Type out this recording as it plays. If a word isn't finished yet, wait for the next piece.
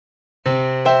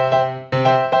Hi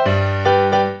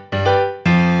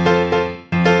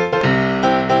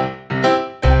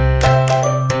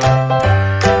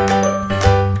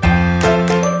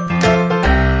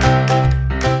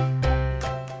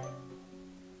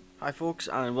folks,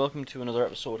 and welcome to another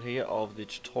episode here of the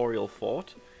tutorial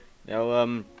fort.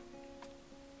 Now,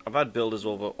 I've had builders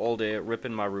over all day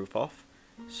ripping my roof off,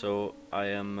 so I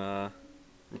am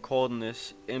recording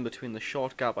this in between the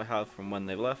short gap I have from when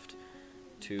they've left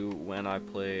to when I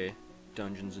play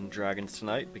Dungeons and Dragons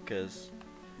tonight, because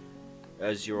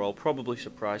as you're all probably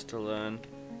surprised to learn,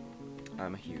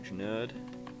 I'm a huge nerd.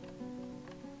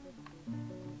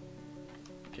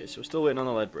 Okay, so we're still waiting on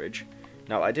the lead bridge.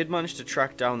 Now, I did manage to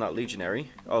track down that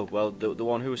legionary. Oh, well, the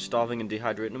one who was starving and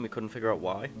dehydrating and we couldn't figure out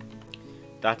why.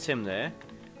 That's him there.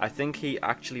 I think he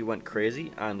actually went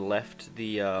crazy and left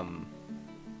the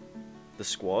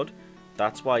squad.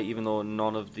 That's why, even though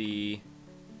none of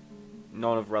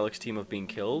Relic's team have been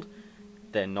killed,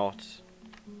 they're not...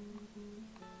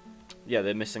 Yeah,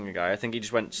 they're missing a guy. I think he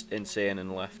just went insane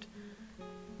and left.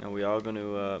 Now, we are going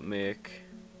to make...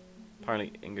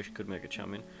 Apparently, English could make a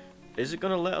champion. Is it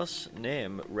going to let us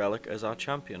name Relic as our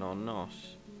champion or not?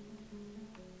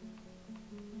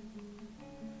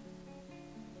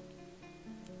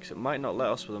 Because it might not let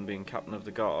us with him being captain of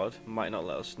the guard. Might not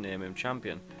let us name him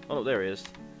champion. Oh, look, there he is.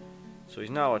 So he's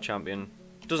now our champion.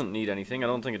 Doesn't need anything. I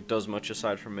don't think it does much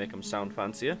aside from make him sound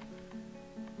fancier.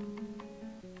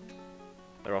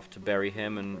 They're off to bury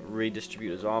him and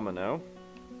redistribute his armor now.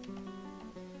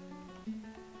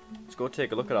 Let's go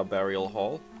take a look at our burial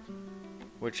hall.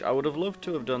 Which I would have loved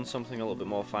to have done something a little bit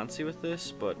more fancy with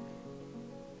this, but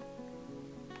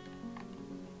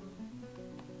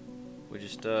we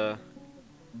just,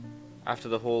 after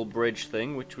the whole bridge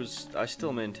thing, which was, I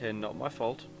still maintain, not my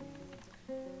fault.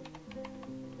 I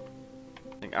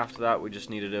think after that we just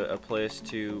needed a place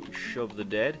to shove the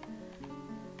dead,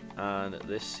 and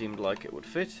this seemed like it would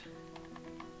fit.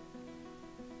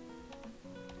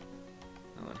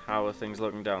 And then how are things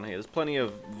looking down here? There's plenty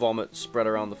of vomit spread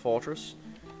around the fortress.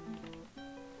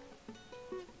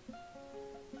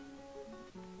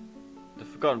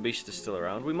 Forgotten Beast is still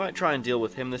around. We might try and deal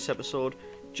with him this episode,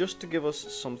 just to give us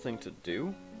something to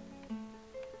do.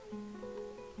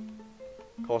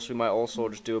 Of course, we might also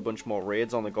just do a bunch more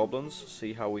raids on the goblins,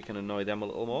 see how we can annoy them a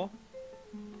little more.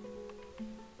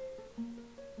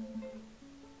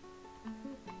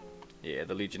 Yeah,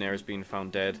 the Legionnaire been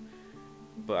found dead,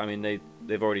 but I mean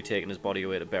they've already taken his body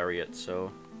away to bury it.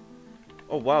 So,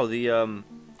 oh wow, the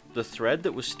thread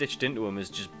that was stitched into him is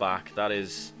just back. That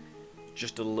is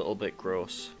just a little bit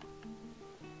gross.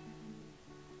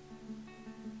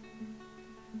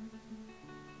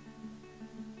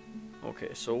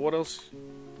 Okay, so what else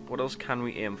can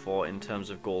we aim for in terms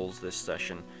of goals this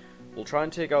session? We'll try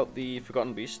and take out the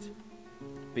Forgotten Beast.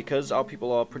 Because our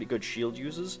people are pretty good shield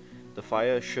users, the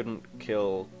fire shouldn't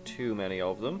kill too many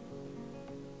of them.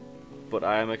 But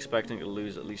I am expecting to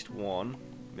lose at least one,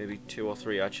 maybe two or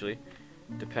three actually,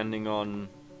 depending on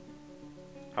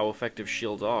how effective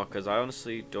shields are, because I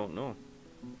honestly don't know.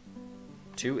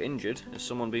 2 injured? Has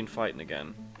someone been fighting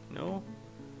again? No?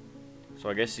 So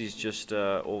I guess he's just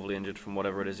overly injured from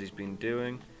whatever it is he's been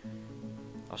doing.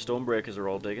 Our Stonebreakers are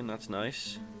all digging, that's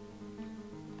nice.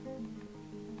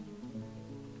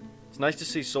 It's nice to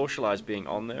see Socialize being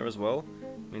on there as well.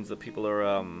 It means that people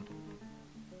are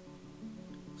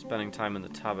spending time in the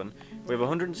tavern. We have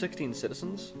 116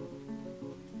 citizens.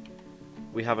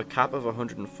 We have a cap of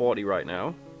 140 right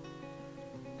now.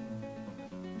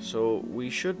 So we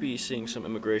should be seeing some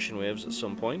immigration waves at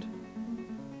some point.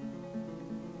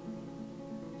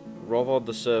 Rovod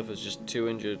the Surf is just too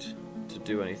injured to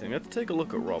do anything. Let's take a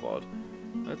look at Rovod.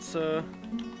 Let's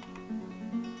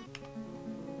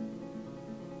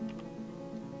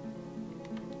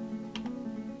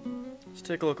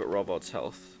take a look at Rovod's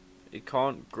health. He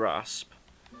can't grasp,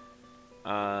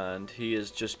 and he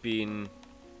has just been...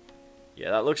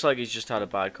 Yeah, that looks like he's just had a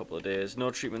bad couple of days. No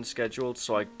treatment scheduled,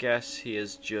 so I guess he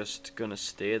is just gonna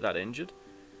stay that injured.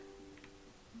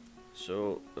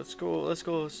 So let's go.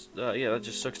 Yeah, that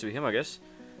just sucks to be him, I guess.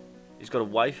 He's got a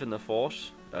wife in the fort,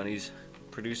 and he's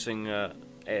producing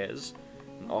heirs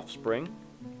and offspring.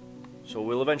 So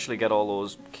we'll eventually get all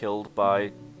those killed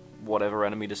by whatever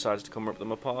enemy decides to come rip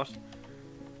them apart.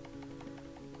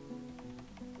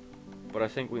 But I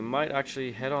think we might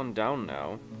actually head on down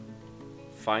now.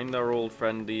 Find our old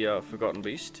friend, the Forgotten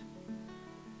Beast.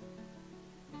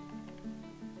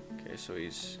 Okay, so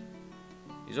he's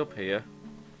up here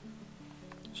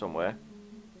somewhere.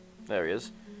 There he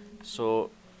is.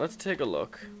 So let's take a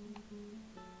look.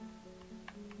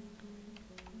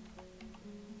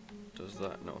 Does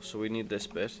that? No. So we need this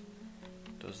bit.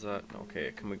 Does that?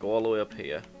 Okay, can we go all the way up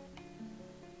here?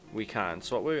 We can.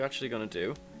 So what we're actually going to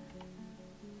do...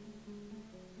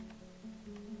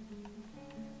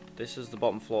 This is the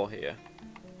bottom floor here.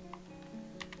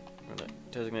 I'm going to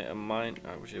designate a mine...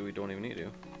 Actually, we don't even need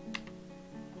to.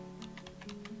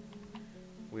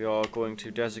 We are going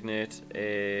to designate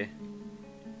a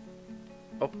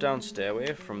up-down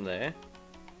stairway from there.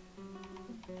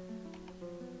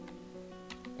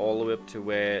 All the way up to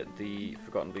where the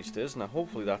Forgotten Beast is. Now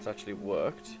hopefully that's actually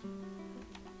worked.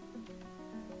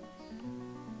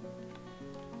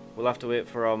 We'll have to wait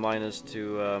for our miners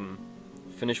to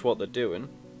finish what they're doing.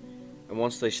 And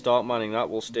once they start mining that,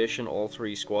 we'll station all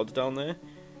 3 squads down there.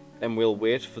 And we'll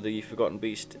wait for the Forgotten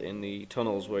Beast in the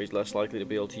tunnels where he's less likely to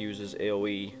be able to use his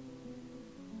AoE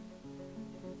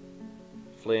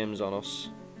flames on us.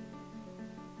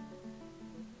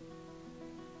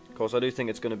 Of course, I do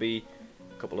think it's going to be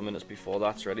couple of minutes before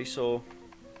that's ready, so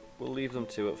we'll leave them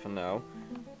to it for now.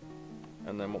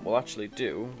 And then what we'll actually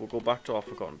do, we'll go back to our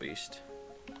Forgotten Beast.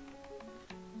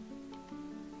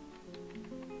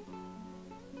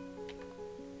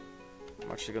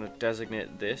 I'm actually going to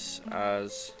designate this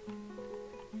as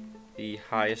the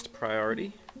highest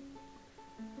priority,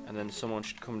 and then someone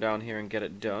should come down here and get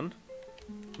it done.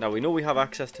 Now we know we have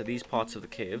access to these parts of the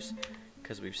caves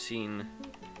because we've seen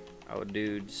our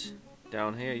dudes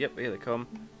down here. Yep, here they come.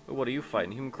 Oh, what are you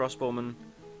fighting? Human crossbowman.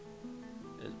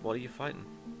 What are you fighting?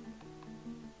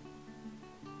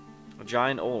 A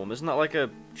giant olm. Isn't that like a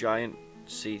giant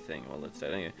sea thing? Well, that's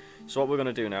it anyway. So what we're going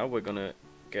to do now, we're going to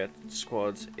get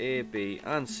squads A, B,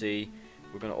 and C.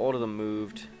 We're going to order them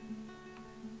moved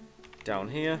down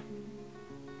here.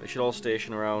 They should all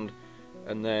station around.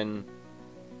 And then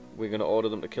we're going to order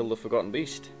them to kill the Forgotten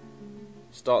Beast.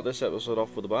 Start this episode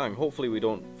off with a bang. Hopefully we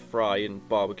don't fry and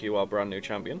barbecue our brand new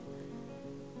champion,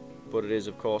 but it is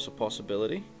of course a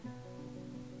possibility.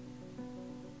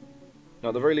 Now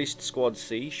at the very least Squad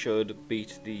C should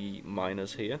beat the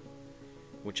miners here,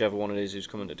 whichever one it is who's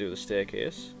coming to do the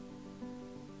staircase.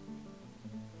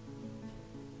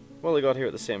 Well, they got here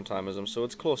at the same time as them, so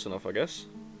it's close enough, I guess.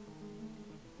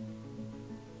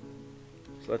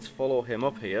 So let's follow him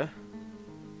up here.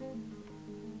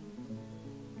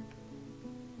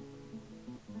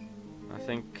 I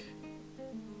think...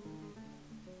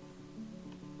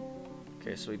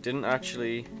 Okay, so he didn't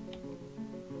actually...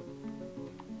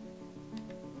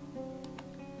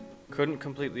 Couldn't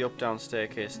complete the up-down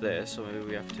staircase there, so maybe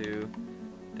we have to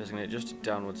designate just a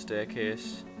downward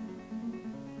staircase.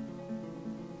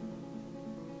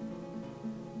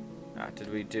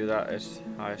 Did we do that at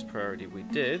highest priority? We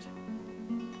did.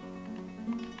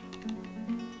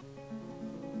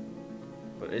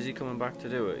 But is he coming back to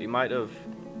do it? He might have...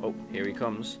 Oh, here he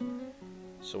comes.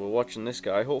 So we're watching this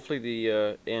guy. Hopefully the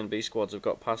A and B squads have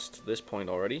got past this point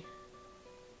already.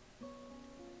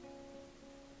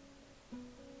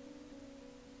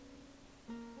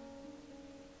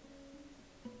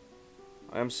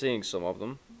 I am seeing some of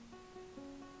them.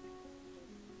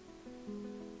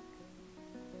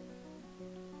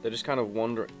 They're just kind of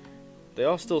wandering. They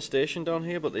are still stationed down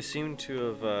here, but they seem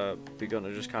to have begun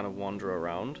to just kind of wander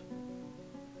around.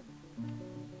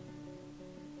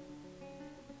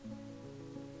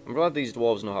 I'm glad these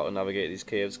dwarves know how to navigate these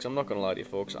caves, because I'm not going to lie to you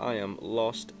folks, I am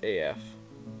lost AF.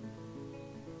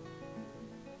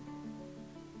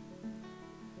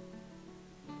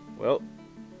 Well,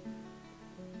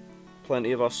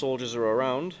 plenty of our soldiers are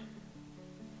around.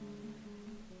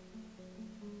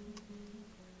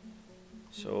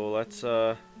 So let's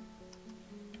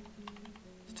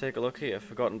take a look here.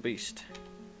 Forgotten Beast.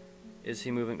 Is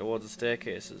he moving towards the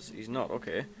staircases? He's not,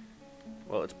 okay.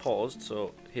 Well, it's paused,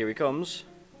 so here he comes.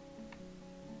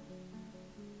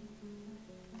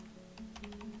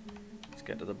 Let's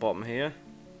get to the bottom here.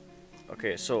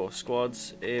 Okay, so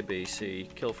squads A, B, C,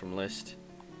 kill from list.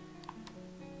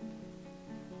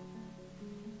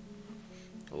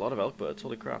 A lot of elk birds,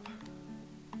 holy crap.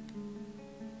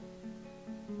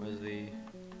 Where's the...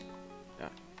 Yeah,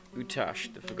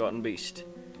 Utash, the Forgotten Beast.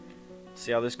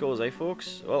 See how this goes, eh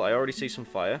folks? Well, I already see some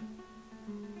fire.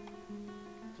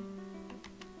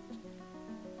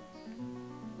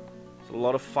 There's a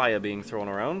lot of fire being thrown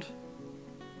around.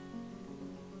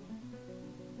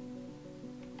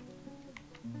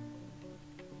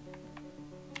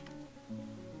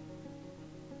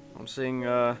 I'm seeing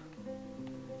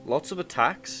lots of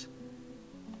attacks,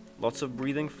 lots of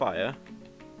breathing fire.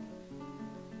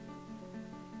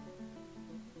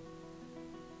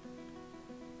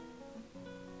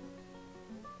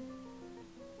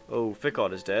 Oh,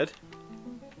 Ficod is dead.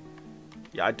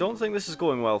 Yeah, I don't think this is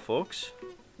going well, folks.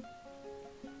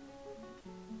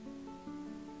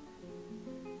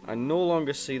 I no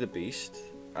longer see the beast.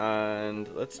 And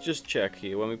let's just check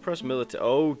here. When we press military...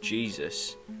 Oh,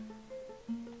 Jesus.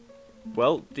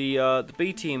 Well, the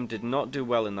B team did not do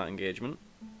well in that engagement.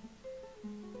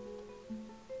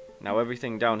 Now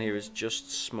everything down here is just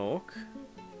smoke.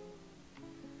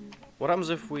 What happens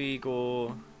if we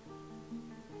go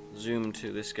zoom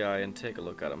to this guy and take a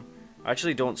look at him? I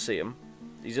actually don't see him.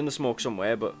 He's in the smoke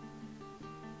somewhere, but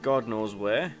God knows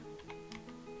where.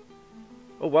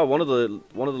 Oh wow, one of the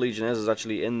Legionnaires is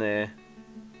actually in there,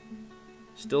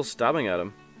 still stabbing at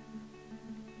him.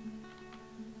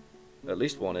 At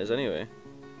least one is, anyway.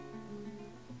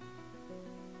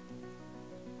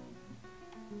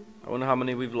 I wonder how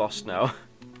many we've lost now.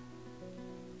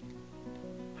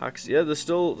 Hacks, yeah, they're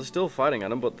still fighting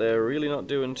at him, but they're really not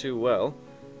doing too well.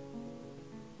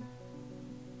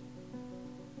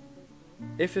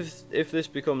 If this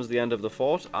becomes the end of the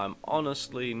fort, I'm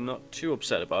honestly not too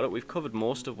upset about it. We've covered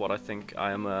most of what I think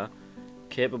I am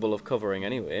capable of covering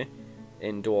anyway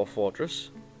in Dwarf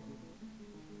Fortress.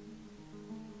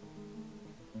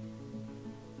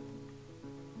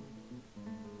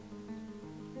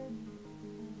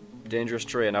 Dangerous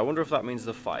terrain. I wonder if that means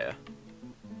the fire.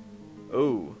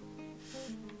 Oh,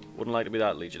 wouldn't like to be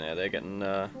that Legionnaire. They're getting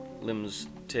limbs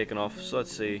taken off. So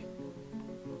let's see.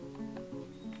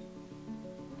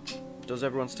 Does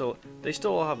everyone still... They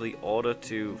still all have the order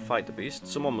to fight the beast.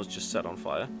 Someone was just set on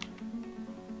fire.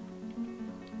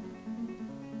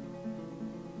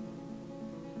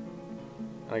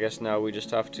 I guess now we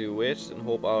just have to wait and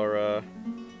hope our... I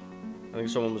think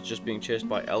someone was just being chased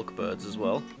by elk birds as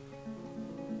well.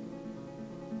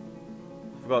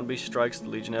 Forgotten Beast strikes the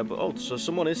Legionnaire, but... Oh, so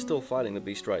someone is still fighting the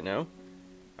beast right now.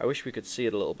 I wish we could see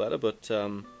it a little better, but...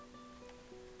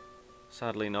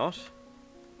 sadly not.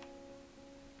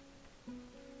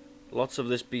 Lots of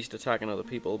this beast attacking other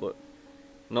people, but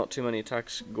not too many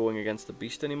attacks going against the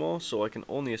beast anymore, so I can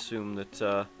only assume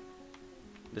that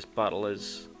this battle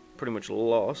is pretty much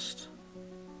lost.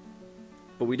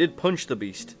 But we did punch the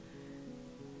beast.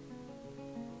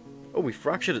 Oh, we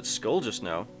fractured its skull just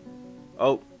now.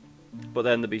 Oh, but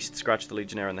then the beast scratched the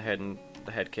Legionnaire in the head and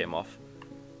the head came off.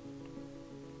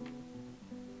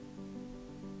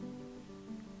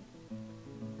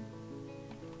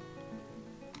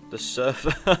 The surf...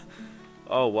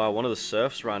 Oh wow, one of the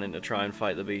serfs ran in to try and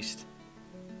fight the beast.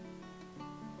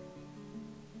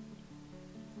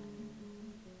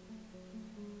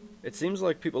 It seems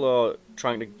like people are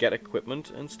trying to get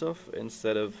equipment and stuff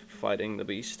instead of fighting the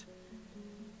beast.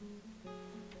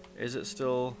 Is it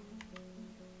still...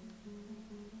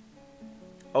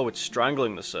 Oh, it's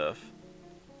strangling the serf.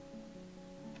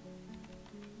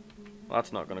 Well,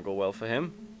 that's not going to go well for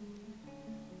him.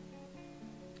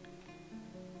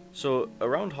 So,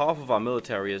 around half of our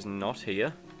military is not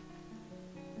here.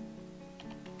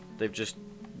 They've just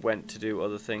went to do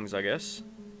other things, I guess.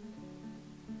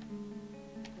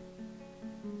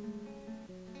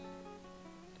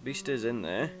 The beast is in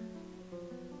there.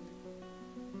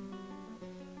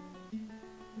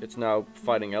 It's now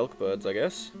fighting elk birds, I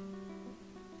guess.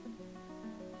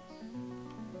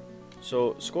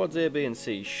 So, squads A, B, and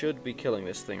C should be killing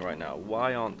this thing right now.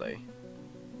 Why aren't they?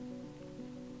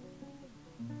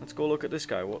 Let's go look at this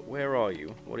guy. Where are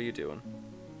you? What are you doing?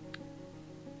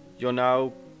 You're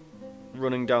now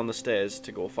running down the stairs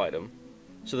to go fight him.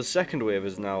 So the second wave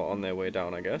is now on their way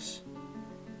down, I guess.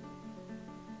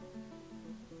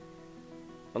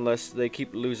 Unless they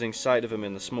keep losing sight of him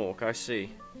in the smoke, I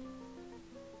see.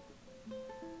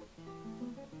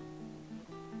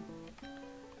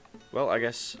 Well, I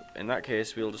guess in that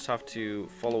case we'll just have to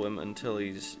follow him until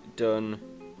he's done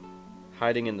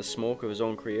hiding in the smoke of his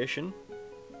own creation.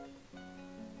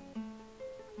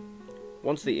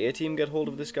 Once the A-team get hold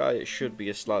of this guy, it should be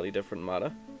a slightly different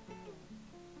matter.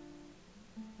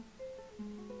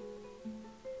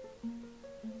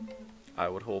 I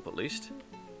would hope, at least.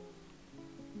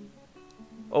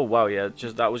 Oh wow, yeah,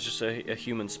 that was just a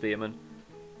human spearman.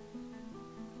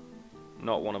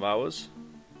 Not one of ours.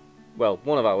 Well,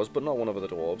 one of ours, but not one of the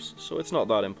dwarves, so it's not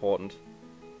that important.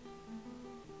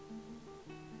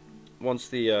 Once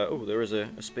the... oh, there is a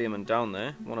spearman down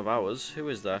there, one of ours. Who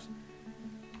is that?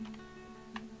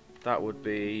 That would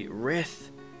be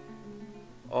Rith.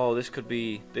 Oh, this could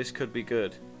be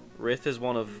good. Rith is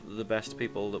one of the best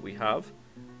people that we have.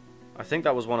 I think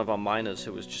that was one of our miners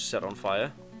who was just set on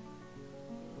fire.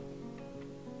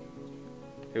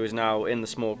 Who is now in the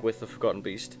smoke with the Forgotten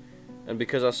Beast. And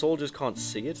because our soldiers can't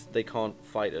see it, they can't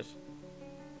fight it.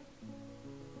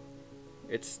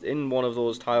 It's in one of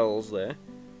those tiles there.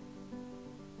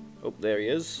 Oh, there he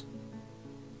is.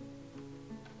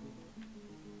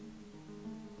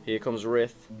 Here comes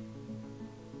Rith.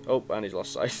 Oh, and he's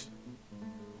lost sight.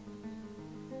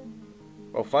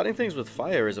 Well, fighting things with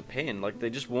fire is a pain. Like, they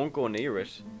just won't go near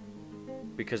it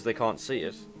because they can't see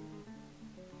it.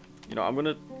 You know, I'm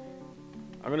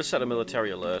gonna set a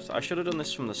military alert. I should have done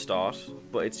this from the start,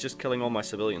 but it's just killing all my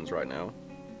civilians right now.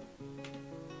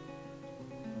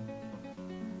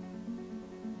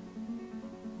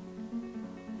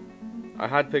 I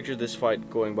had pictured this fight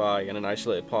going by in an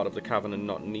isolated part of the cavern and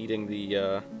not needing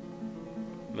the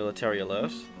military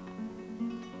alert.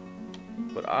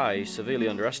 But I severely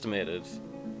underestimated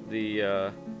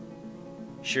the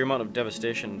sheer amount of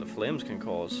devastation the flames can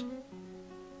cause.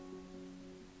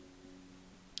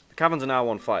 The caverns are now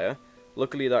on fire.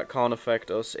 Luckily that can't affect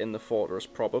us in the fortress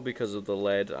proper because of the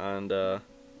lead and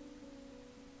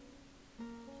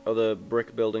other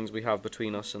brick buildings we have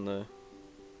between us and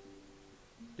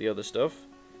the other stuff.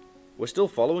 We're still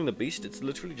following the beast. It's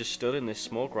literally just stood in this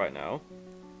smoke right now.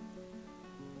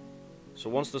 So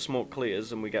once the smoke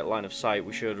clears and we get line of sight,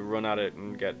 we should run at it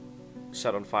and get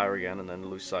set on fire again and then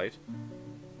lose sight.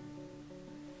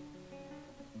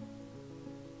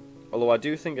 Although I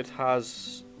do think it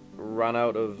has ran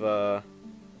out of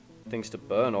things to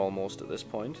burn almost at this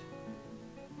point.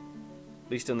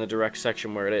 At least in the direct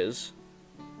section where it is.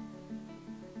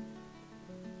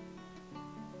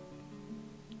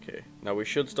 Okay, now we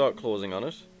should start closing on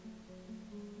it.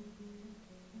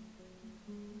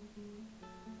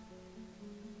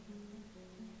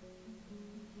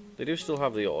 They do still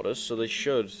have the orders, so they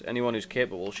should, anyone who's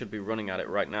capable should be running at it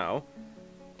right now.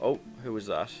 Oh, who was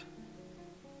that?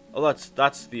 Oh,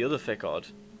 that's the other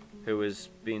Ficod, who is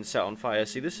being set on fire.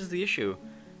 See, this is the issue.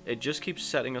 It just keeps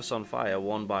setting us on fire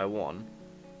one by one,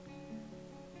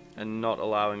 and not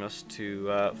allowing us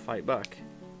to fight back.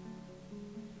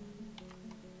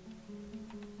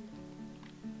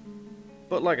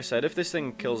 But like I said, if this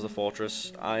thing kills the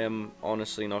fortress, I am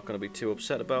honestly not going to be too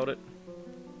upset about it.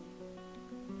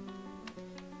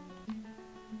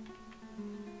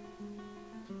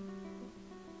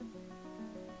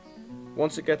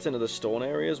 Once it gets into the stone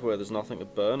areas where there's nothing to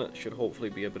burn, it should hopefully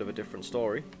be a bit of a different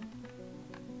story.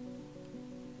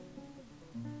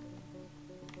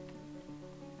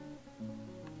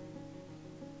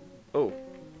 Oh.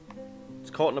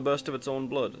 It's caught in a burst of its own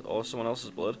blood, or someone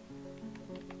else's blood.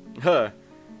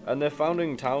 And they're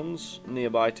founding towns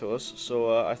nearby to us,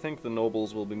 so I think the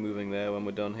nobles will be moving there when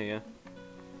we're done here.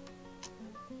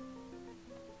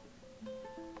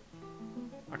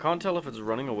 I can't tell if it's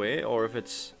running away or if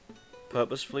it's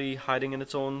purposefully hiding in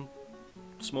its own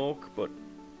smoke, but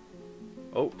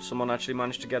oh, someone actually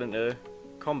managed to get into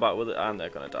combat with it and they're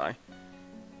gonna die.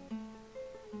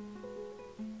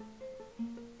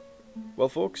 Well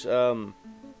folks,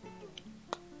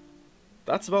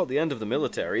 that's about the end of the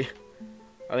military.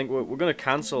 I think we're gonna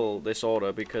cancel this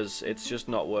order because it's just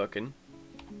not working.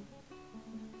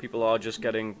 People are just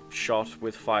getting shot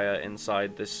with fire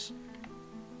inside this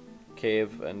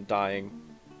cave and dying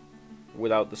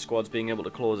without the squads being able to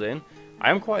close in.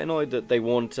 I am quite annoyed that they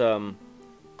won't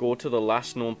go to the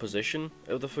last known position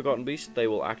of the Forgotten Beast. They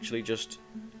will actually just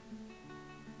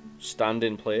stand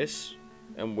in place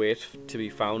and wait to be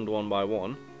found one by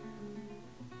one.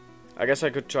 I guess I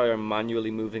could try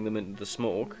manually moving them into the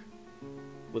smoke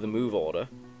with a move order,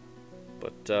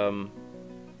 but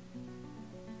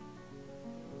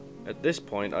at this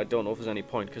point I don't know if there's any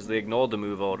point because they ignored the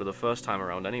move order the first time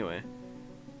around anyway,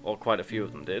 or quite a few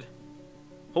of them did.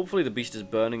 Hopefully the beast is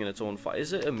burning in its own fire.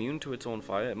 Is it immune to its own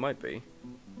fire? It might be.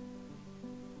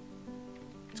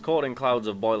 It's caught in clouds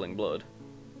of boiling blood.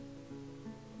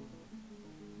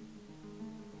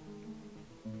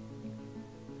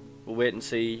 We'll wait and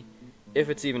see if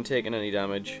it's even taken any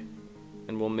damage,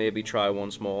 and we'll maybe try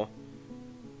once more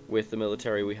with the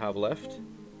military we have left.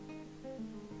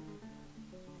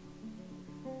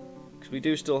 Because we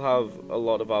do still have a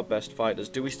lot of our best fighters.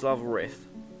 Do we still have Rith?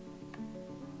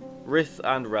 Rith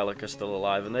and Relic are still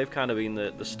alive, and they've kind of been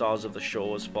the stars of the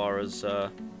show as far as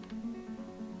the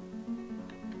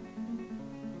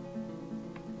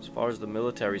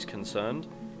military's concerned.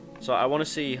 So I want to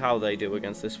see how they do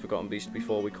against this Forgotten Beast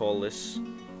before we call this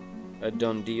a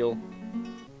done deal.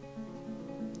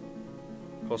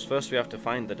 Of course, first we have to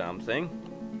find the damn thing.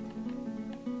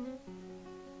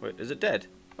 Wait, is it dead?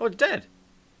 Oh, it's dead!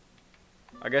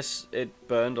 I guess it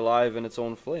burned alive in its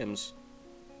own flames.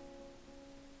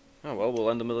 Oh well, we'll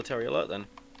end the military alert then.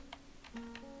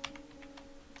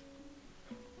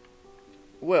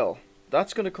 Well,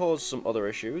 that's going to cause some other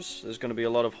issues. There's going to be a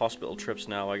lot of hospital trips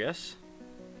now, I guess.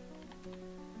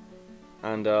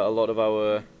 And a lot of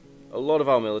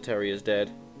our military is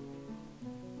dead.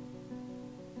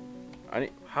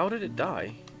 How did it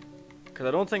die? Because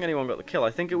I don't think anyone got the kill.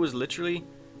 I think it was literally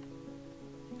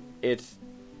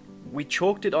We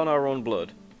choked it on our own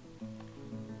blood.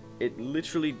 It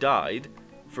literally died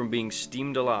from being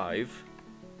steamed alive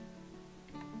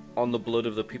on the blood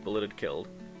of the people it had killed.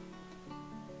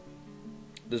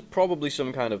 There's probably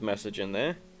some kind of message in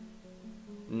there.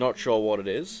 Not sure what it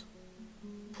is.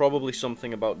 Probably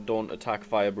something about don't attack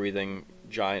fire-breathing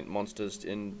giant monsters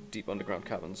in deep underground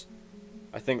caverns.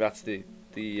 I think that's the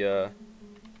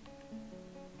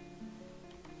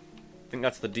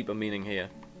deeper meaning here.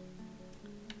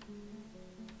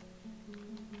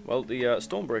 Well, the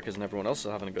Stormbreakers and everyone else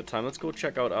are having a good time. Let's go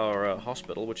check out our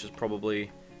hospital, which is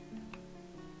probably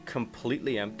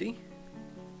completely empty.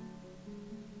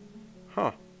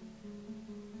 Huh.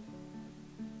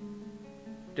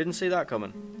 Didn't see that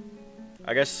coming.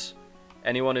 I guess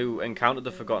anyone who encountered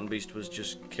the Forgotten Beast was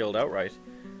just killed outright.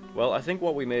 Well, I think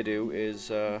what we may do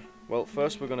is, well,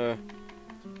 first we're going to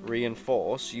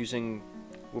reinforce using...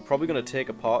 We're probably going to take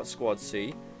apart Squad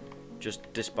C,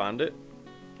 just disband it.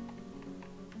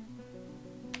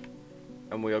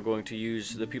 And we are going to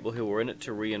use the people who were in it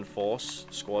to reinforce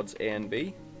Squads A and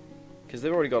B, because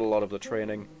they've already got a lot of the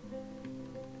training.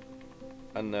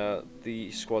 And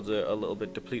the squads are a little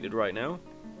bit depleted right now.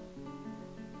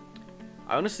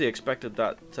 I honestly expected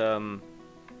that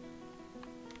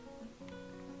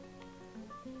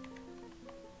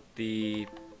the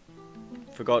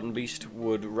Forgotten Beast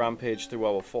would rampage through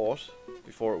our fort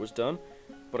before it was done,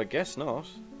 but I guess not.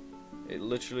 It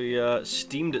literally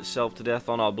steamed itself to death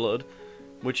on our blood,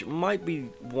 which might be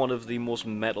one of the most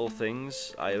metal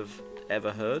things I have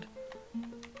ever heard.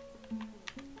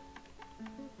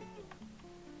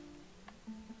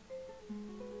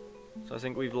 So I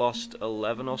think we've lost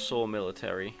 11 or so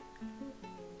military.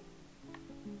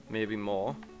 Maybe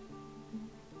more.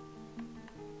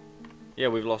 Yeah,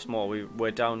 we've lost more.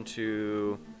 We're down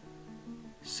to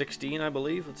 16, I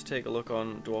believe. Let's take a look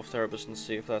on Dwarf Therapist and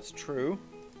see if that's true.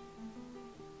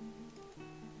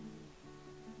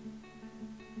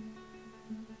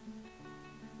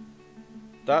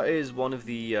 That is one of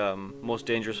the most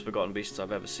dangerous Forgotten Beasts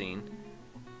I've ever seen.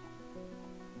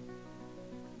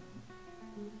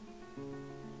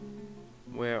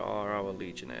 Where are our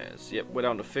Legionnaires? Yep, we're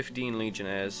down to 15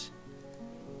 Legionnaires.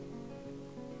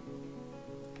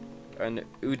 And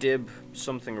Udib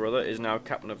something or other is now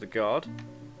Captain of the Guard.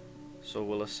 So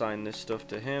we'll assign this stuff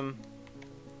to him.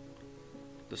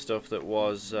 The stuff that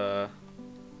was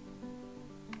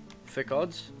thick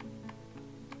odds.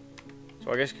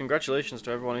 So I guess congratulations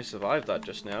to everyone who survived that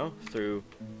just now through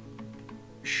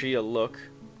sheer luck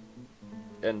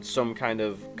and some kind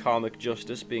of karmic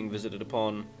justice being visited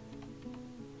upon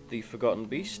the Forgotten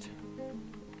Beast.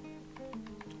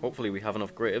 Hopefully we have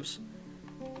enough graves.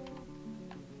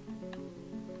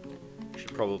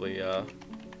 Should probably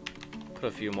put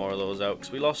a few more of those out,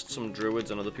 because we lost some druids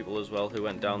and other people as well who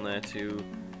went down there to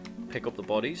pick up the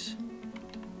bodies.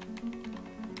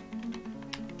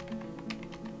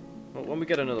 When we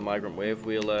get another migrant wave,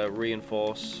 we'll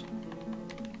reinforce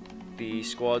the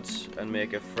squads and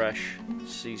make a fresh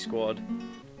C squad.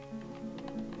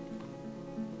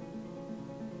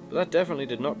 But that definitely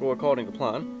did not go according to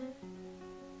plan.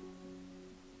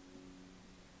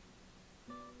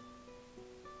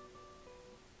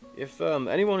 If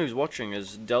anyone who's watching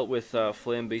has dealt with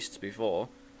flame beasts before,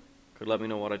 could let me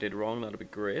know what I did wrong, that'd be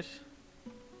great.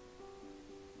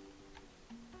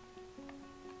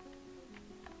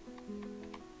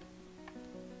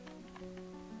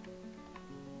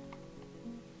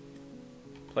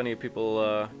 Plenty of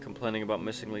people complaining about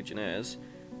missing Legionnaires.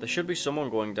 There should be someone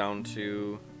going down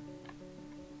to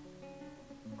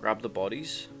grab the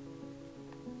bodies.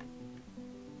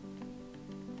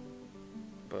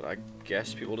 But I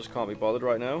guess people just can't be bothered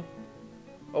right now.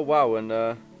 Oh wow, and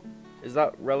is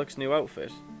that Relic's new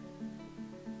outfit?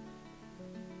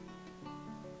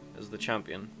 As the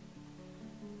champion.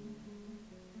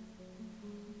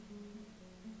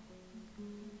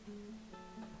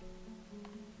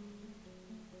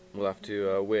 We'll have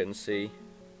to wait and see.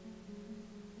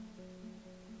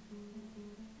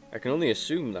 I can only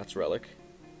assume that's Relic.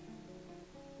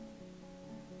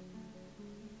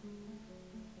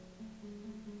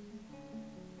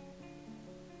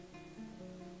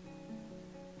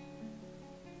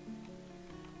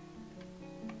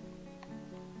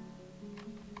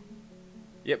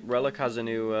 Yep, Relic has a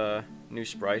new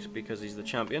sprite because he's the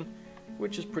champion,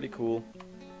 which is pretty cool.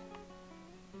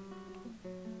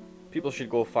 People should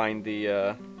go find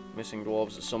the missing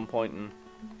dwarves at some point and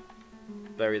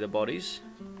bury the bodies.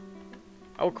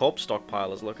 Our corpse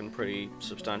stockpile is looking pretty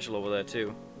substantial over there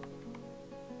too.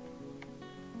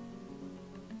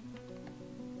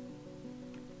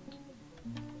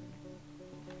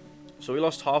 So we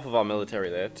lost half of our military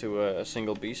there to a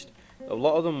single beast. A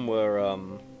lot of them were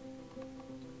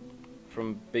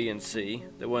from B and C.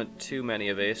 There weren't too many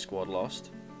of A squad lost.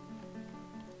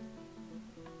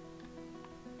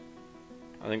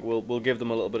 I think we'll give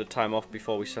them a little bit of time off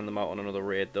before we send them out on another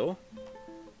raid, though.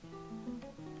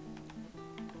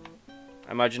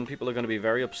 I imagine people are going to be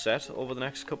very upset over the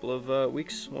next couple of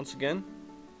weeks once again.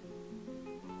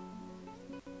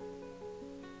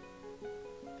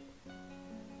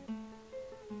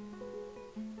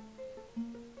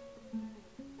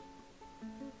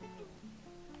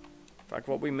 In fact,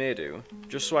 what we may do,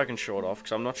 just so I can show it off,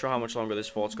 because I'm not sure how much longer this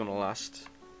fort's going to last,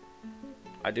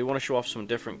 I do want to show off some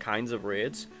different kinds of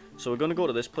raids. So we're going to go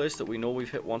to this place that we know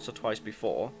we've hit once or twice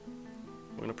before.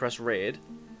 We're going to press raid.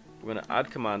 We're going to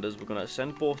add commanders. We're going to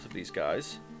send both of these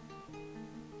guys.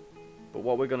 But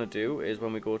what we're going to do is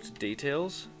when we go to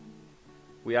details,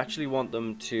 we actually want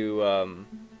them to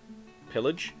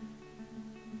pillage.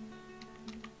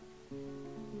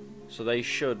 So they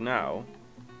should now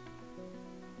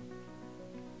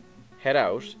head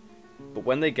out, but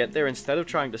when they get there, instead of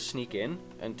trying to sneak in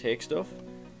and take stuff,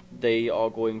 they are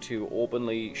going to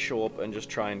openly show up and just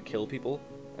try and kill people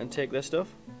and take their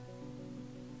stuff,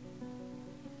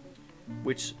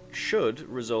 which should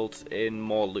result in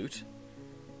more loot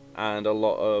and a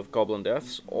lot of goblin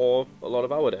deaths or a lot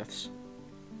of our deaths.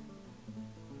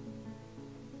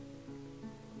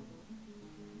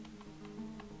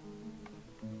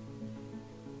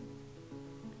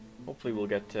 Hopefully we'll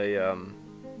get a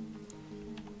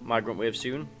migrant wave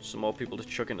soon, some more people to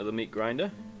chuck into the meat grinder.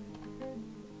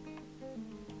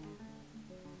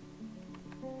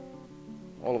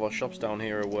 All of our shops down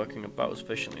here are working about as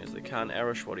efficiently as they can.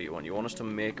 Erish, what do you want? You want us to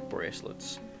make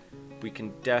bracelets? We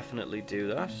can definitely do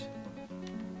that.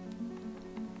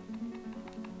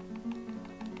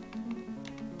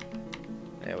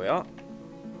 There we are.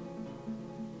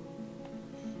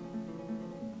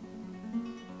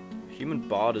 Human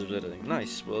bard is visiting.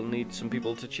 Nice. We'll need some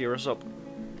people to cheer us up.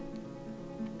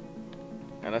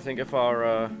 And I think if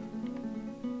our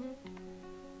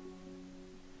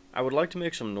I would like to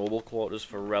make some noble quarters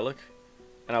for Relic,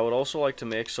 and I would also like to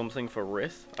make something for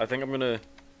Rith. I think I'm going to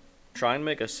try and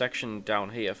make a section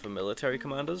down here for military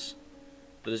commanders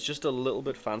that is just a little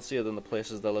bit fancier than the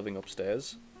places they're living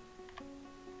upstairs.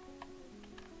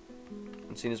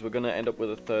 And seeing as we're going to end up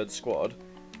with a third squad,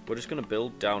 we're just going to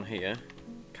build down here,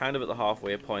 kind of at the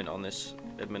halfway point on this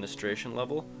administration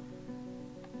level.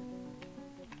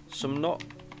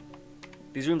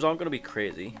 These rooms aren't going to be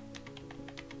crazy.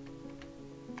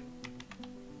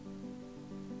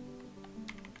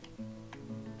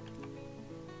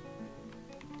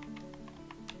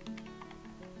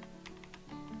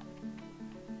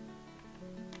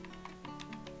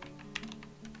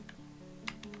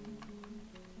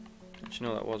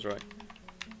 No, that was right.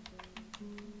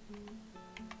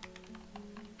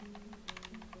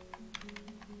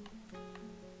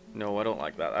 No, I don't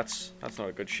like that. That's not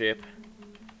a good shape.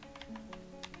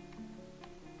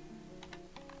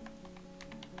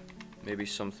 Maybe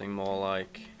something more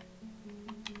like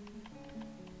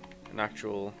an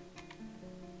actual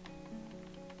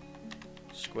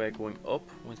square going up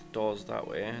with doors that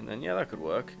way, and then yeah, that could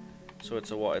work. So it's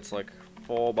a what? It's like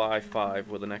 4 by 5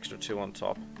 with an extra 2 on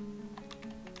top.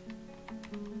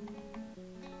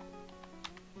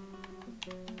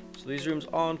 So these rooms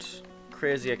aren't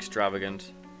crazy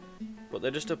extravagant, but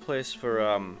they're just a place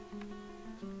for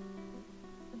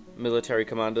military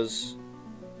commanders.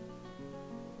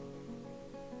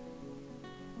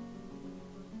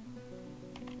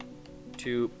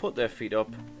 To put their feet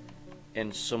up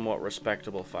in somewhat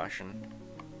respectable fashion.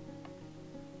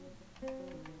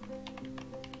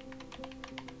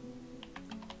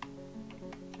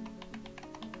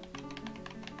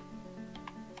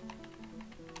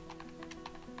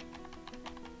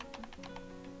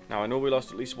 Now I know we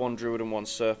lost at least 1 druid and 1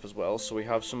 serf as well, so we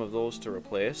have some of those to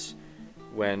replace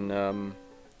when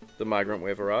the migrant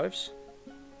wave arrives.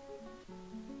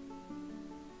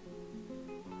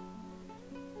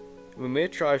 We may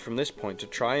try from this point to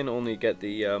try and only get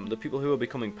the people who are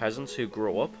becoming peasants who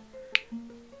grow up.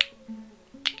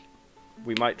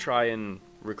 We might try and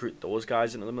recruit those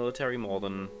guys into the military more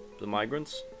than the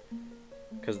migrants,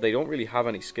 because they don't really have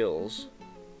any skills.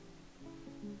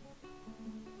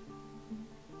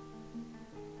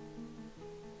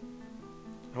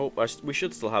 We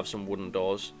should still have some wooden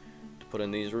doors to put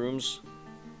in these rooms.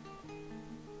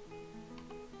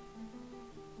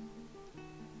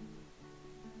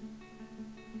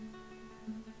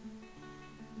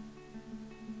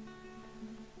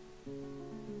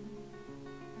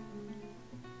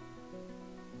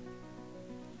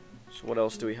 So what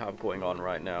else do we have going on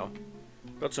right now?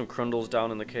 Got some Crundles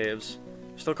down in the caves.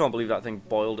 Still can't believe that thing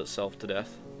boiled itself to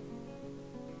death.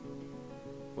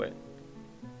 Wait.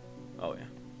 Oh yeah.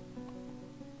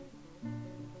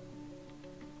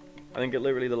 I think it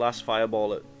literally the last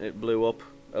fireball it blew up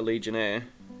a Legionnaire,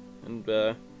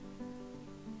 and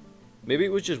maybe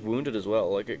it was just wounded as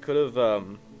well. Like it could have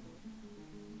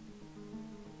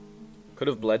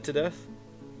bled to death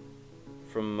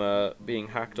from being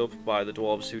hacked up by the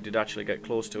dwarves who did actually get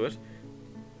close to it.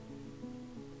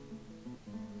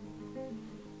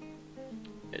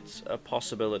 It's a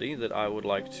possibility that I would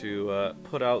like to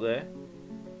put out there.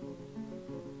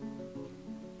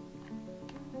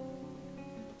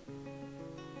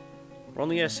 We're on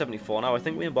the S74 now. I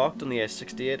think we embarked on the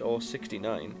S68 or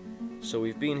 69. So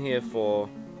we've been here for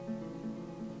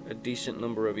a decent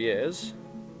number of years.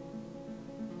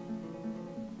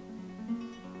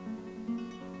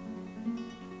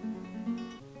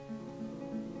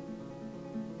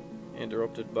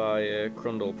 Interrupted by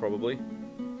Crundle, probably.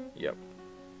 Yep.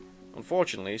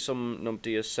 Unfortunately, some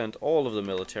numpty has sent all of the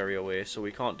military away, so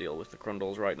we can't deal with the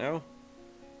Crundles right now.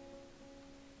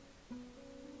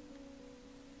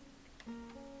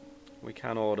 We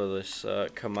can order this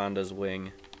commander's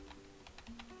wing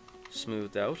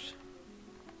smoothed out.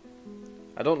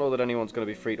 I don't know that anyone's going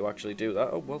to be free to actually do that.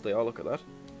 Oh, well, they are. Look at that.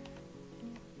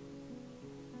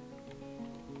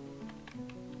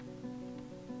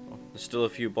 Oh, there's still a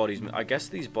few bodies. I guess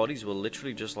these bodies were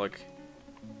literally just, like,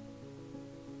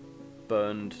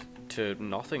 burned to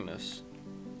nothingness.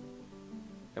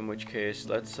 In which case,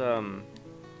 let's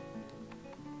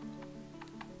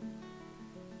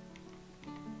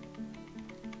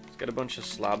get a bunch of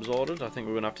slabs ordered. I think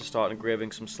we're going to have to start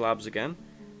engraving some slabs again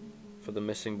for the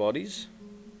missing bodies.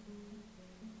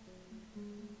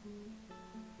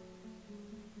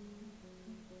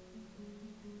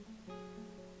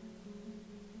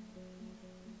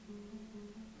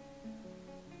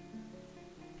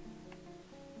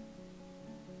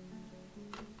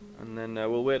 And then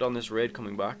we'll wait on this raid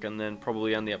coming back and then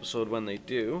probably end the episode when they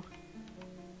do.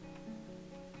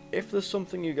 If there's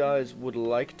something you guys would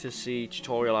like to see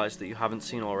tutorialized that you haven't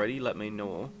seen already, let me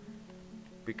know.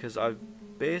 Because I've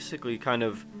basically kind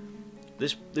of...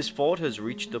 This fort has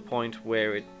reached the point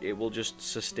where it will just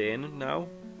sustain now.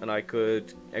 And I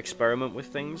could experiment with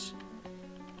things.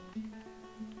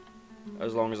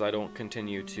 As long as I don't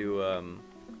continue to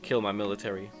kill my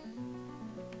military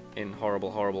in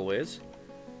horrible, horrible ways.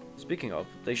 Speaking of,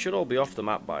 they should all be off the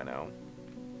map by now.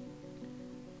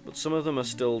 But some of them are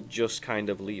still just kind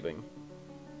of leaving.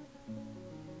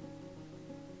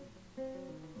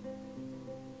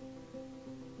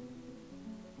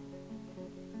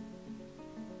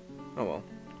 Oh well.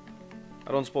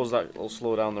 I don't suppose that will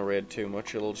slow down the raid too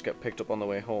much. It'll just get picked up on the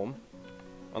way home.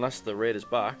 Unless the raid is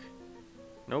back.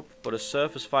 Nope, but a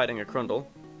Surf is fighting a Crundle.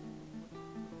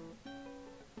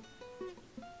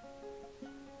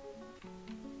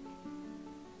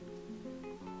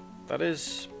 That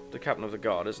is the captain of the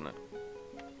guard, isn't it?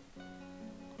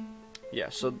 Yeah,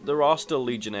 so there are still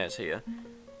Legionnaires here.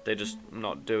 They're just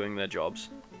not doing their jobs.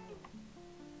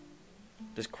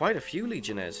 There's quite a few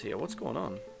Legionnaires here. What's going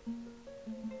on?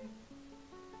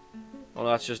 Oh,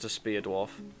 that's just a spear dwarf.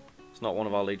 It's not one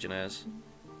of our Legionnaires.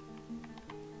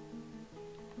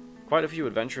 Quite a few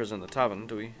adventurers in the tavern.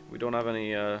 We don't have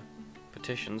any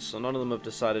petitions, so none of them have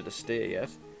decided to stay yet.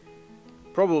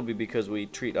 Probably because we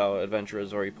treat our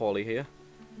adventurers very poorly here.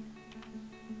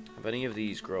 Have any of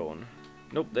these grown?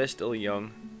 Nope, they're still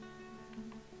young.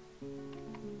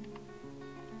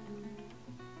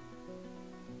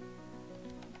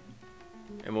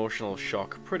 Emotional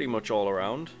shock pretty much all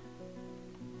around.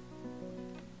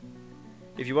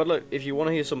 If you want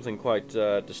to hear something quite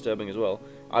disturbing as well,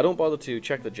 I don't bother to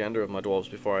check the gender of my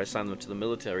dwarves before I assign them to the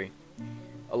military.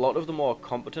 A lot of the more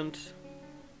competent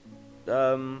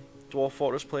Dwarf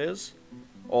Fortress players,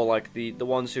 or like the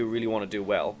ones who really want to do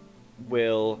well,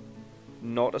 will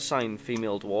not assign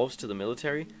female dwarves to the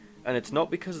military, and it's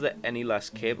not because they're any less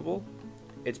capable,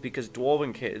 it's because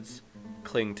dwarven kids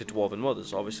cling to dwarven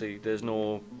mothers. Obviously, there's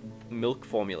no milk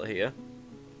formula here.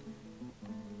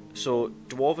 So,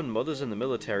 dwarven mothers in the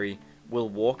military will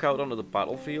walk out onto the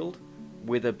battlefield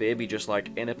with a baby just like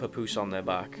in a papoose on their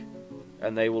back,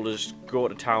 and they will just go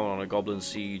to town on a goblin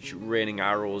siege, raining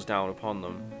arrows down upon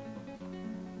them.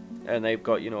 And they've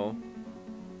got, you know,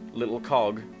 little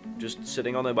Cog just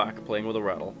sitting on their back playing with a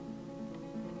rattle.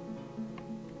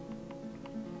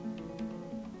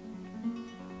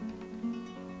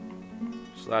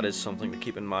 So that is something to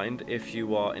keep in mind if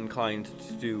you are inclined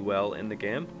to do well in the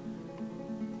game.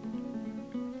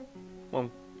 Well,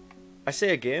 I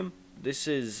say a game, this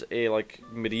is a like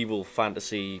medieval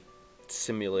fantasy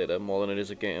simulator more than it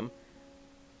is a game.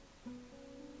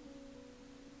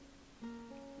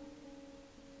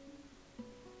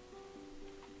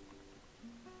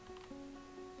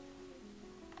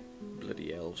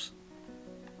 Bloody elves.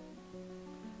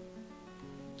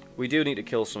 We do need to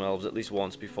kill some elves at least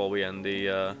once before we end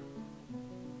the,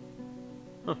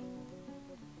 Huh.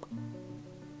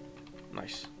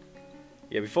 Nice.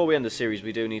 Yeah, before we end the series,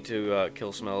 we do need to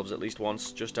kill some elves at least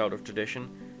once, just out of tradition.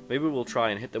 Maybe we'll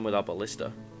try and hit them with our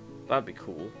ballista. That'd be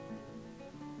cool.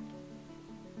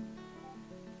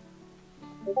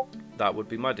 That would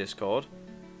be my Discord.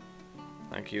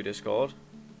 Thank you, Discord.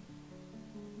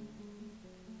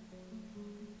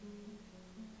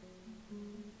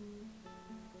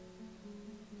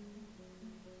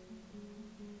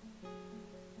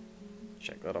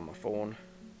 Check that on my phone.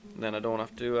 And then I don't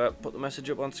have to put the message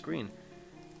up on screen.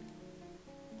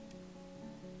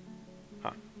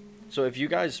 Huh. So if you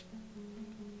guys...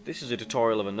 This is a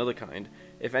tutorial of another kind.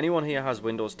 If anyone here has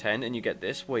Windows 10 and you get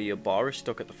this, where your bar is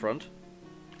stuck at the front,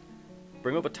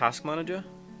 bring up a task manager.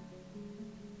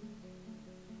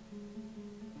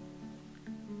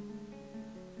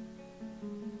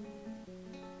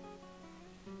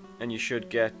 And you should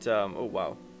get... oh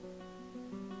wow.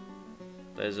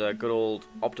 There's a good old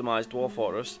optimized Dwarf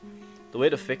Fortress. The way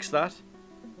to fix that,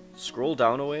 scroll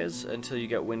down a ways until you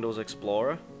get Windows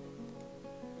Explorer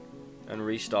and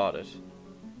restart it.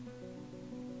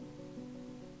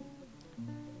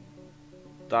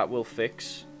 That will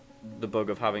fix the bug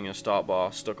of having a start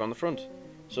bar stuck on the front.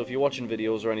 So if you're watching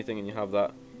videos or anything and you have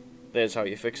that, there's how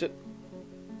you fix it.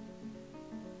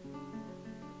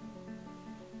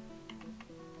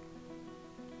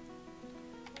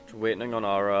 Waiting on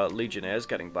our legionnaires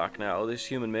getting back now. This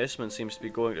human maceman seems to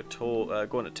be going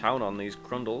to town on these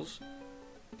grundles.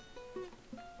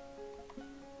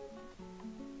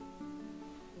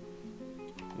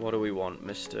 What do we want,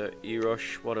 Mr.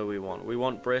 Erush? What do we want? We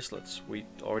want bracelets. We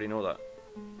already know that.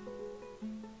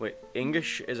 Wait,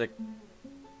 English is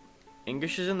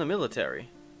in the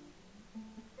military.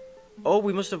 Oh,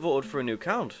 we must have voted for a new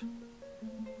count.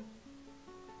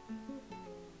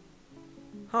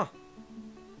 Huh.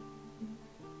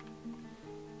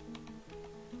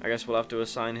 I guess we'll have to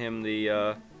assign him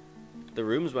the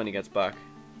rooms when he gets back.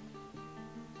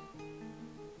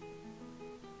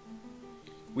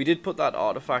 We did put that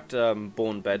artifact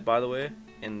bone bed, by the way,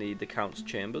 in the Count's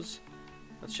chambers.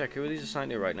 Let's check, who are these assigned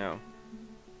to right now?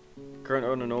 Current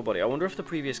owner, nobody. I wonder if the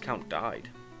previous Count died.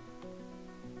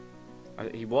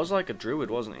 He was like a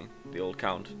druid, wasn't he? The old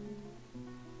Count.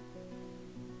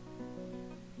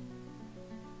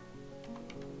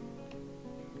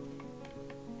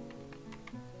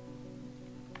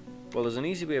 Well, there's an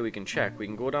easy way we can check. We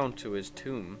can go down to his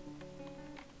tomb.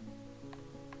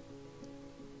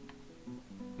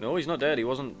 No, he's not dead. He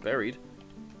wasn't buried.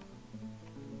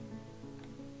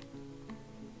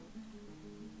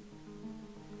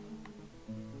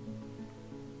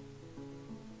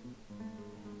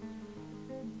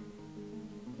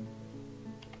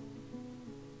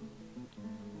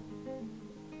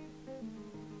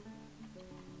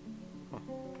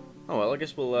 Oh well, I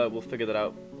guess we'll figure that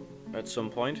out at some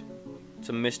point. It's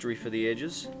a mystery for the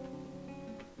ages.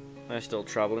 They're still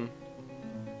traveling.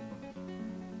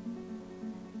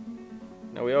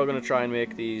 Now we are going to try and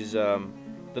make these, they're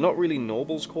not really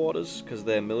nobles' quarters, because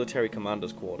they're military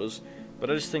commanders' quarters,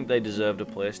 but I just think they deserved a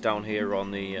place down here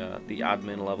on the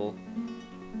admin level.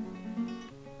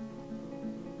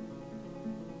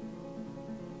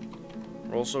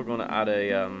 We're also going to add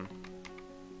a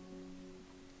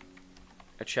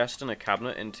chest and a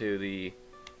cabinet into the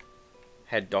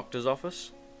head doctor's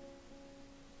office.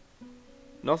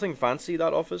 Nothing fancy,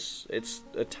 that office. It's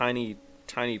a tiny,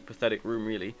 tiny, pathetic room,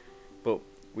 really. But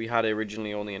we had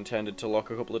originally only intended to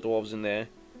lock a couple of dwarves in there.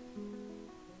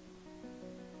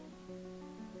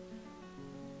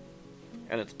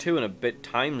 And it's 2 and a bit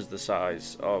times the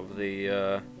size of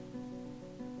the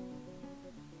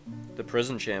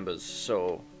prison chambers.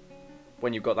 So,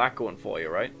 when you've got that going for you,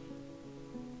 right?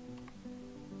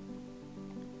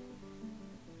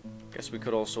 Guess we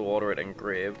could also order it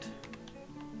engraved,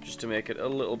 just to make it a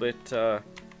little bit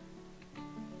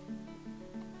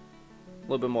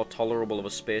more tolerable of a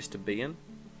space to be in.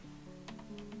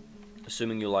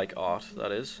 Assuming you like art,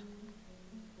 that is.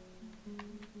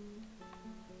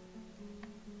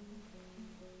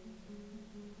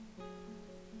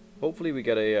 Hopefully we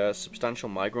get a substantial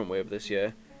migrant wave this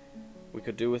year. We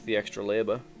could do with the extra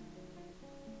labour.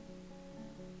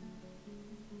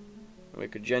 We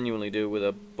could genuinely do with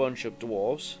a bunch of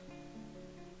dwarves.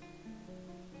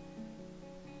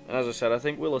 And as I said, I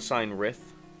think we'll assign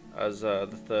Rith as the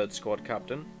 3rd squad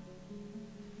captain.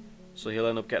 So he'll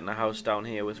end up getting a house down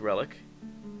here with Relic.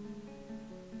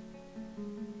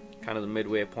 Kind of the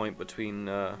midway point between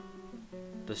the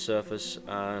surface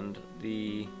and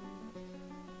the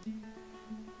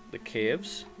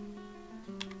caves.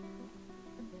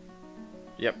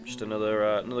 Yep, just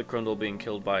another Grundle being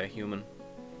killed by a human.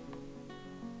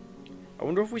 I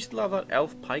wonder if we still have that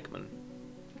elf pikeman.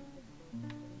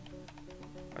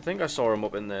 I think I saw him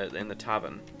up in the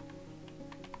tavern.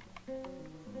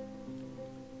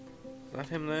 Is that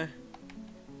him there?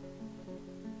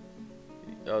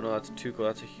 Oh no, that's Tuco.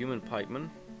 That's a human pikeman.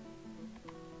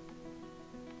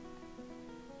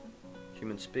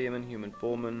 Human spearman, human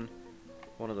bowman,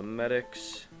 one of the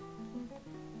medics.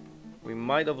 We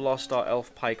might have lost our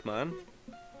elf pikeman,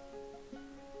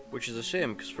 which is a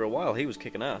shame because for a while he was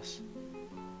kicking ass.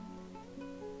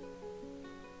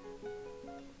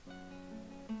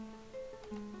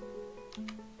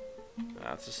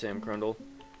 That's the same Grundle.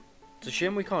 It's a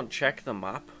shame we can't check the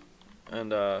map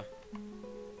and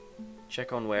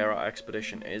check on where our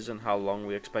expedition is and how long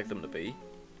we expect them to be.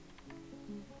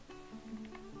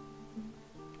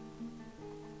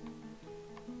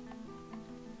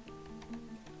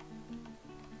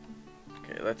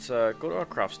 Okay, let's go to our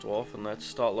crafts dwarf and let's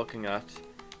start looking at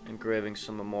engraving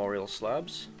some memorial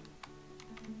slabs.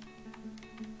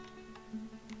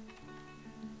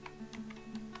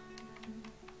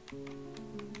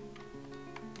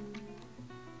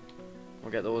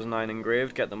 We'll get those 9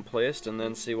 engraved, get them placed, and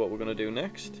then see what we're going to do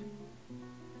next.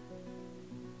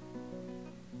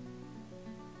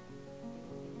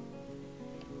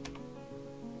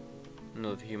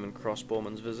 Another human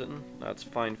crossbowman's visiting. That's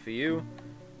fine for you.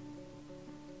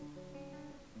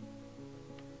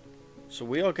 So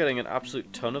we are getting an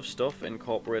absolute ton of stuff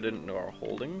incorporated into our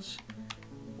holdings,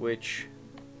 which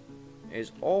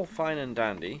is all fine and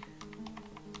dandy.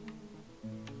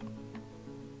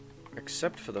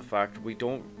 Except for the fact we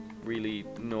don't really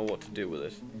know what to do with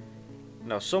it.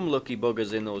 Now, some lucky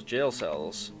buggers in those jail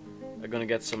cells are going to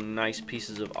get some nice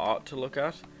pieces of art to look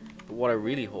at, but what I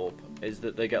really hope is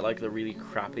that they get like the really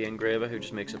crappy engraver who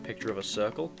just makes a picture of a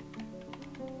circle.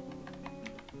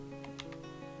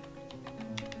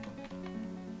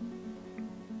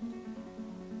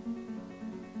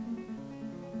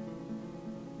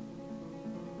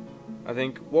 I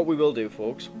think what we will do,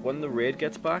 folks, when the raid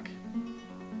gets back,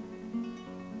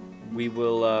 we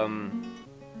will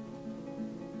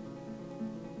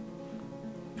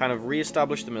kind of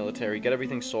re-establish the military, get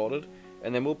everything sorted,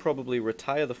 and then we'll probably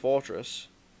retire the fortress,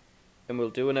 and we'll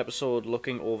do an episode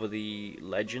looking over the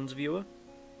Legends viewer,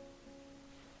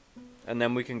 and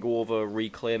then we can go over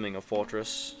reclaiming a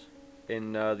fortress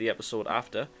in the episode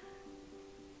after,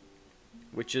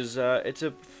 which is it's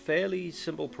a fairly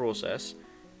simple process,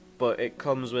 but it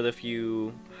comes with a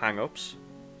few hang-ups.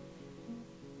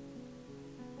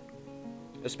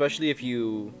 Especially if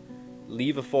you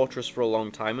leave a fortress for a long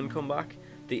time and come back,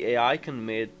 the AI can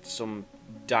make some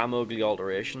damn ugly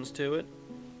alterations to it.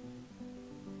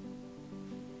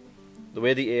 The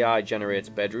way the AI generates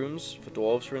bedrooms, for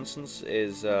dwarves for instance,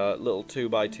 is little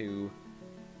 2x2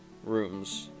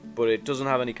 rooms, but it doesn't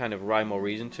have any kind of rhyme or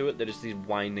reason to it. They're just these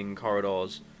winding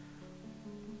corridors.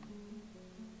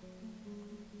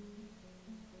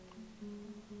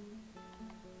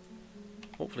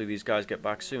 Hopefully these guys get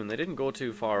back soon. They didn't go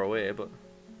too far away, but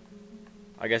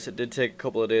I guess it did take a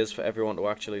couple of days for everyone to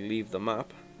actually leave the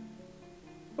map.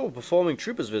 Oh, performing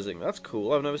troopers visiting. That's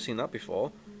cool. I've never seen that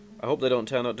before. I hope they don't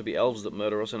turn out to be elves that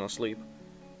murder us in our sleep.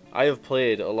 I have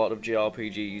played a lot of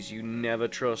JRPGs. You never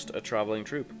trust a traveling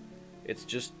troop. It's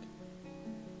just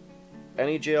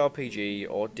any JRPG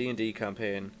or D&D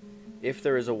campaign. If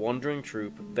there is a wandering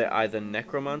troop, they're either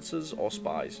necromancers or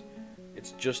spies.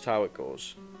 It's just how it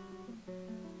goes.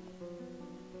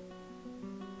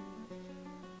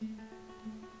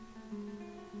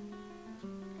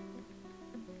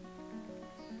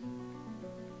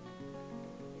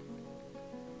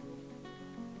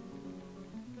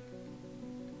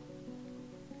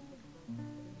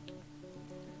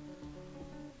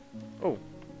 Oh,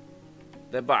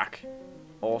 they're back.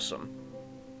 Awesome.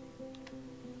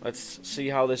 Let's see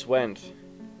how this went.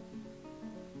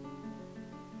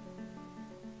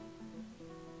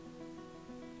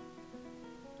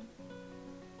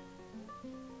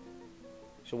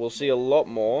 So we'll see a lot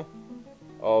more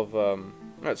of...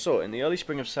 Right, so in the early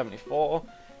spring of 74,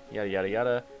 yada yada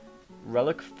yada,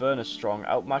 Relic Furnace Strong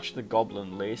outmatched the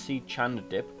Goblin Lacey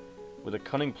Chanddip with a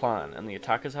cunning plan, and the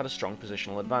attackers had a strong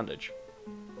positional advantage.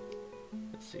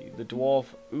 Let's see, the Dwarf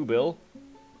Ubil...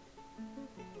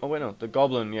 Oh wait, no, the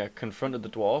Goblin, yeah, confronted the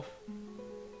Dwarf,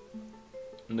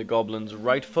 and the Goblin's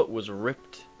right foot was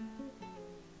ripped.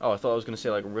 Oh, I thought I was going to say,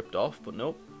 like, ripped off, but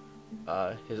nope.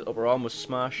 His upper arm was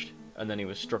smashed, and then he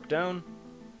was struck down.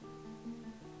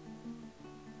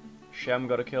 Shem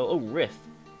got a kill. Oh, Rith.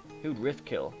 Who'd Rith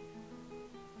kill?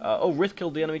 Oh, Rith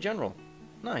killed the enemy general.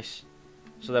 Nice.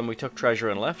 So then we took treasure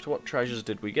and left. What treasures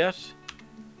did we get?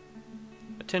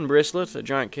 A tin bracelet, a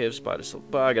giant cave spider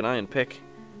silk bag, an iron pick,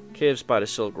 cave spider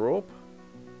silk rope.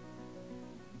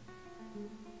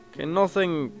 Okay,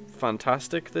 nothing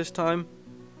fantastic this time.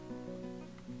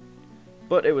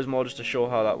 But it was more just to show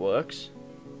how that works.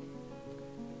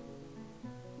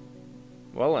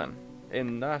 Well then,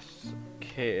 in that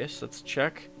case, let's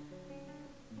check.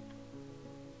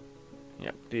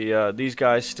 Yep, these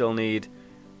guys still need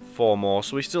 4 more,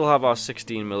 so we still have our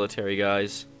 16 military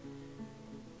guys.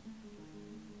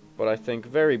 But I think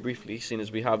very briefly, seeing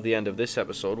as we have the end of this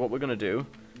episode, what we're going to do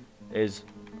is,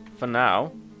 for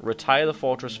now, retire the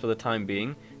fortress for the time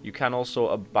being. You can also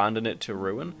abandon it to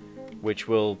ruin, which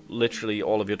will literally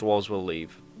all of your dwarves will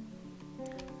leave.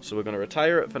 So we're going to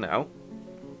retire it for now.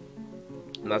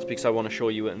 And that's because I want to show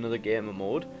you another game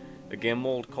mode. A game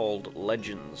mode called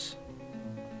Legends.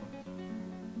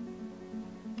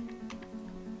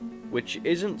 Which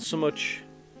isn't so much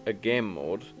a game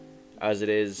mode as it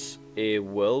is a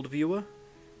world viewer.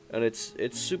 And it's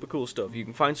super cool stuff. You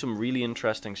can find some really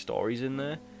interesting stories in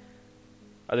there.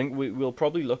 I think we'll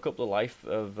probably look up the life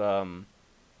of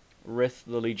Rith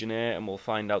the Legionnaire, and we'll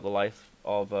find out the life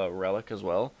of Relic as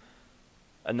well.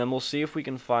 And then we'll see if we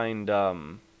can find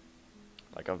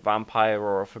like a vampire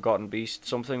or a forgotten beast,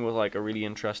 something with like a really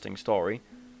interesting story.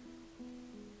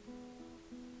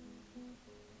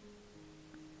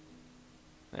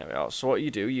 There we are. So what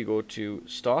you do, you go to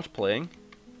Start Playing,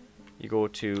 you go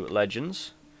to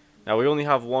Legends. Now we only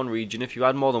have one region. If you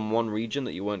had more than one region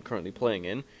that you weren't currently playing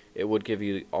in, it would give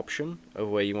you the option of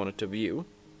where you wanted to view.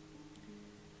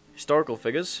 Historical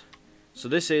figures. So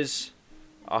this is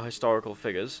our historical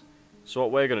figures. So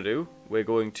what we're going to do, we're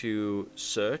going to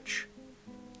search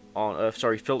on,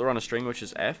 filter on a string, which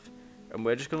is F, and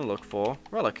we're just going to look for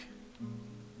Relic.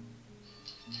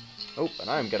 Oh, and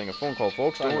I'm getting a phone call,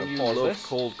 folks. Don't you love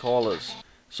cold callers?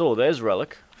 So there's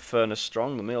Relic, Furnace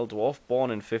Strong, the male dwarf,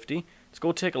 born in 50. Let's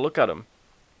go take a look at him.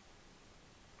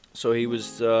 So he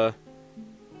was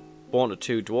born to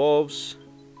 2 dwarves,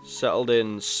 settled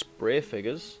in spray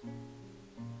figures.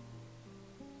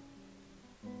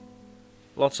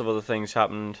 Lots of other things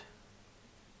happened.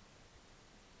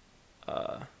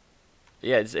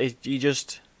 Yeah, he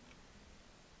just...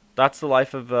 That's the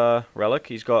life of Relic.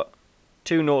 He's got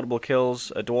 2 notable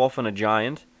kills, a dwarf and a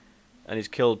giant. And he's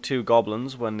killed 2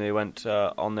 goblins when they went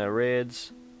on their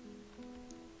raids.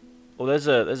 Oh, there's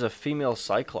a female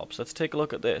Cyclops. Let's take a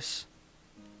look at this.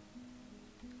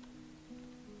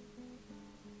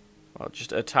 Well,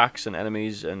 just attacks and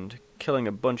enemies and killing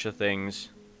a bunch of things.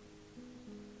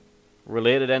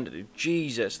 Related entity.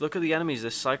 Jesus, look at the enemies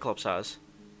this Cyclops has.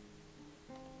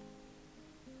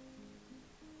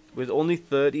 With only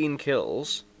 13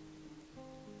 kills,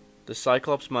 the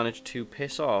Cyclops managed to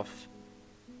piss off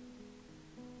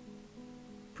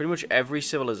pretty much every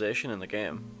civilization in the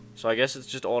game. So I guess it's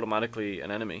just automatically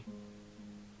an enemy.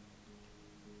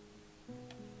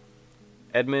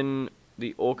 Edmund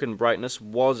the Oaken Brightness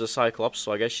was a Cyclops,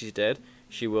 so I guess she's dead.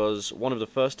 She was one of the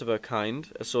first of her kind,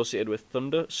 associated with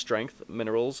thunder, strength,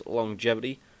 minerals,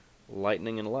 longevity,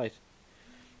 lightning, and light.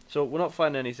 So we're not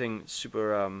finding anything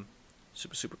super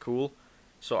cool.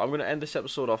 So I'm gonna end this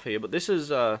episode off here. But this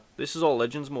is all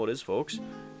Legends mode is, folks.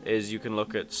 Is you can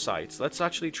look at sites. Let's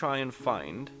actually try and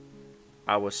find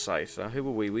our site. Now, who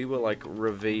were we? We were like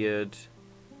Revered.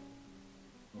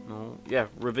 No, yeah,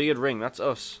 Revered Ring. That's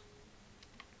us.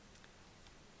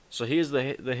 So here's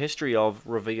the history of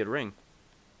Revered Ring.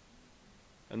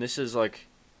 And this is like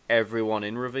everyone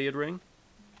in Revered Ring.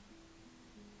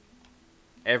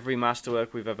 Every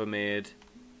masterwork we've ever made.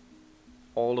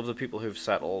 All of the people who've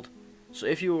settled. So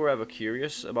if you were ever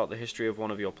curious about the history of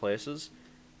one of your places,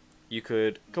 you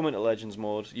could come into Legends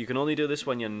mode. You can only do this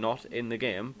when you're not in the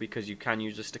game, because you can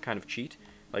use this to kind of cheat.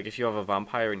 Like if you have a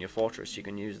vampire in your fortress, you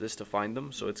can use this to find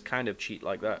them. So it's kind of cheat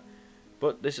like that.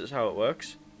 But this is how it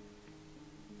works.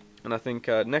 And I think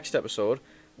next episode,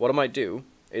 what I might do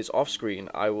is off screen,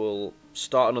 I will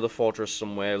start another fortress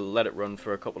somewhere, let it run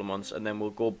for a couple of months, and then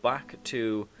we'll go back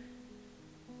to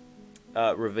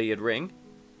Revered Ring,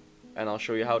 and I'll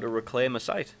show you how to reclaim a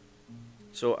site.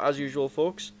 So as usual,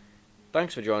 folks,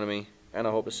 thanks for joining me, and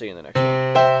I hope to see you in the next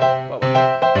one. Bye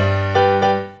bye.